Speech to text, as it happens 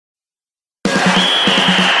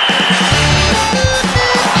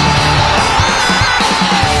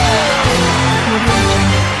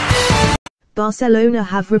Barcelona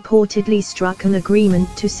have reportedly struck an agreement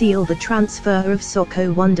to seal the transfer of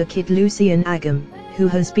Sochaux wonderkid Lucien Agoume, who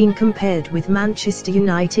has been compared with Manchester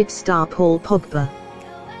United star Paul Pogba.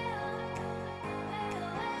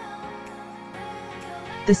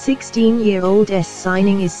 The 16-year-old's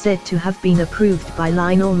signing is said to have been approved by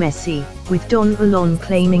Lionel Messi, with Don Balon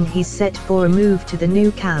claiming he's set for a move to the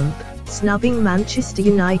Nou Camp, snubbing Manchester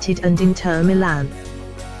United and Inter Milan.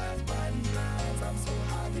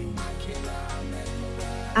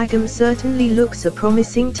 Agoume certainly looks a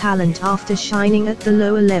promising talent after shining at the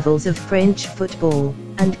lower levels of French football,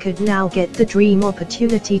 and could now get the dream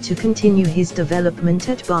opportunity to continue his development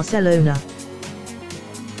at Barcelona.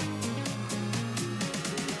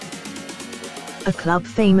 A club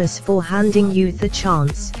famous for handing youth a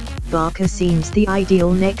chance, Barca seems the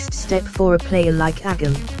ideal next step for a player like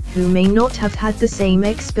Agoume, who may not have had the same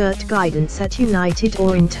expert guidance at United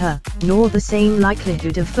or Inter, nor the same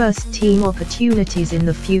likelihood of first-team opportunities in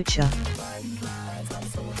the future.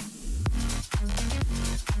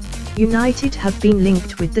 United have been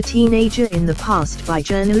linked with the teenager in the past by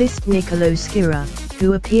journalist Nicolo Schira,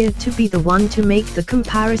 who appeared to be the one to make the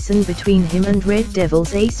comparison between him and Red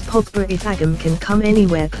Devils ace Pogba. If Agoume can come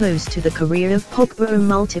anywhere close to the career of Pogba, a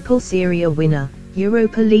multiple Serie A winner,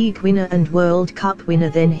 Europa League winner and World Cup winner,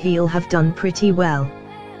 then he'll have done pretty well.